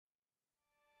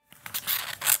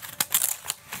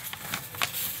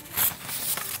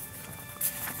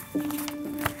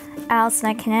Allison,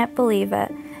 I cannot believe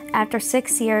it. After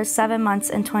 6 years, 7 months,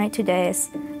 and 22 days,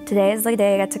 today is the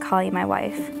day I get to call you my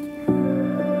wife.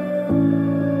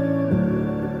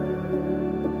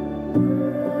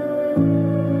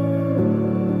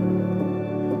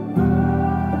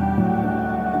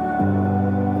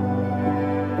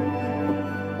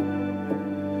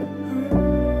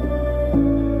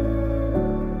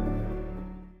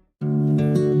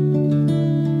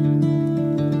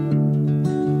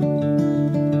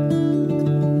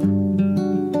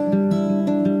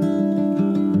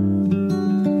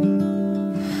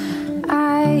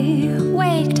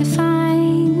 Wake to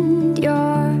find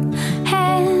your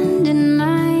hand in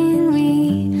mine.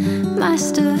 We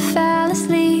must have fell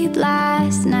asleep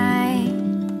last night.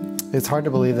 It's hard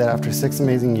to believe that after 6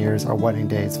 amazing years, our wedding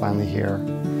day is finally here.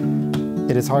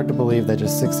 It is hard to believe that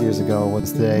just 6 years ago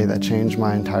was the day that changed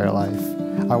my entire life.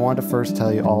 I want to first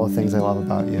tell you all the things I love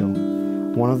about you.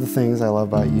 One of the things I love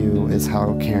about you is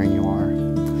how caring you are.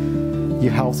 You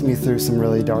helped me through some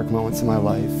really dark moments in my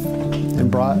life and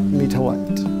brought me to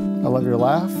light. I love your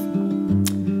laugh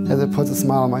as it puts a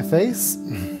smile on my face.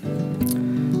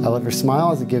 I love your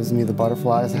smile as it gives me the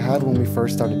butterflies I had when we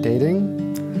first started dating.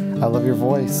 I love your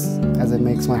voice as it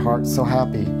makes my heart so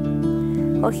happy.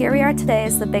 Well, here we are today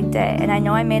is the big day, and I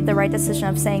know I made the right decision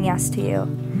of saying yes to you.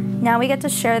 Now we get to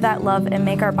share that love and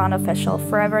make our bond official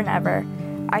forever and ever.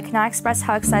 I cannot express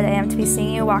how excited I am to be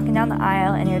seeing you walking down the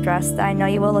aisle in your dress that I know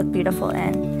you will look beautiful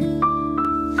in.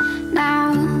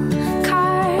 Now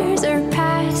cars are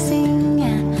passing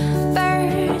and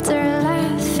birds are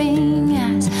laughing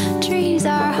as trees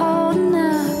are holding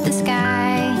up the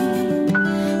sky.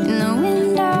 In the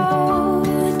window,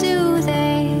 do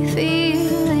they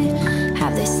feel it?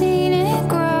 Have they seen it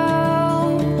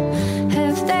grow?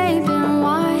 Have they been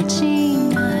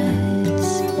watching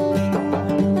us?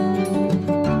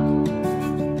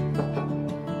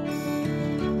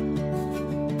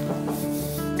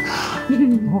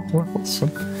 Oh, awesome.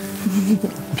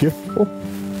 Beautiful.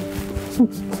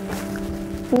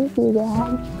 Thank you,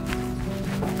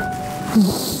 Dad.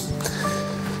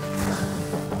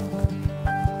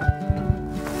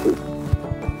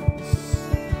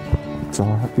 So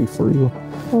happy for you.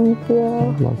 Thank you.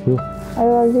 I love you. I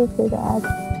love you too, Dad.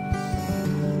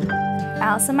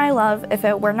 Allison, my love, if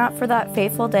it were not for that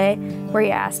fateful day where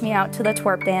you asked me out to the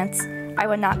twerp dance, I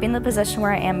would not be in the position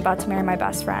where I am about to marry my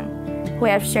best friend, who I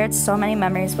have shared so many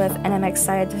memories with, and I'm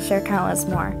excited to share countless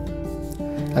more.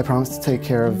 I promise to take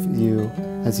care of you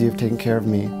as you have taken care of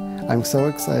me. I'm so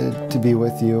excited to be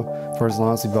with you for as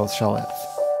long as we both shall live.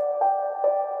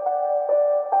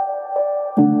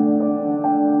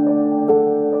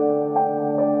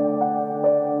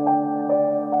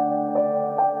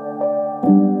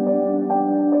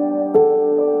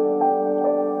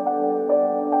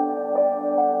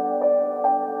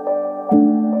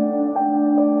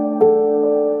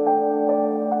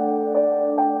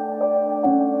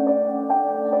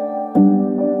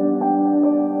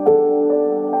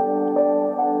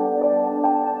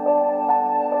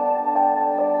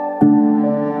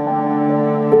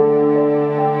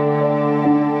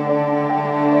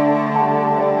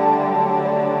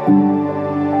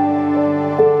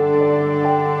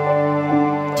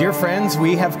 Dear friends,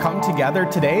 we have come together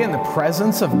today in the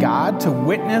presence of God to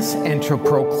witness and to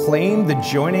proclaim the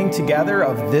joining together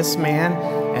of this man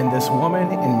and this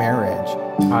woman in marriage.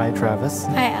 I, Travis,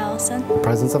 Hi, Allison. in the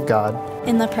presence of God,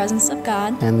 In the presence of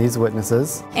God and these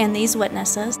witnesses, and these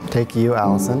witnesses, take you,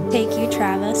 Allison, take you,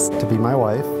 Travis, to be my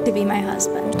wife, to be my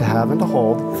husband. to have and to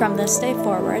hold, From this day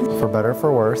forward, for better,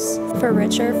 for worse, for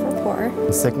richer, for poor,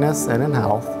 in sickness and in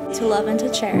health. to love and to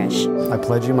cherish. I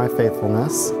pledge you my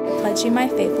faithfulness, Pledge you my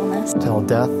faithfulness, till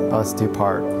death us do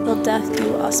part. till death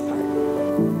do us part.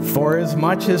 For as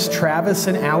much as Travis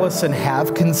and Allison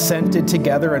have consented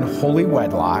together in holy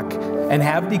wedlock and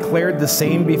have declared the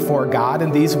same before God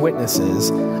and these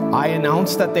witnesses, I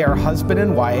announce that they are husband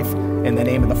and wife in the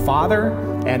name of the Father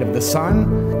and of the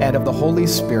Son and of the Holy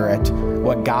Spirit.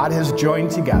 What God has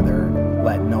joined together,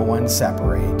 let no one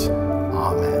separate.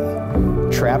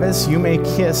 Amen. Travis, you may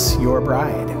kiss your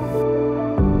bride.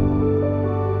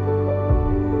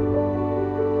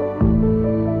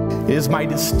 It is my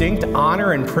distinct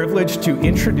honor and privilege to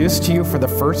introduce to you for the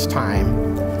first time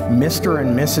Mr.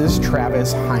 and Mrs.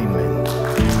 Travis Heineman.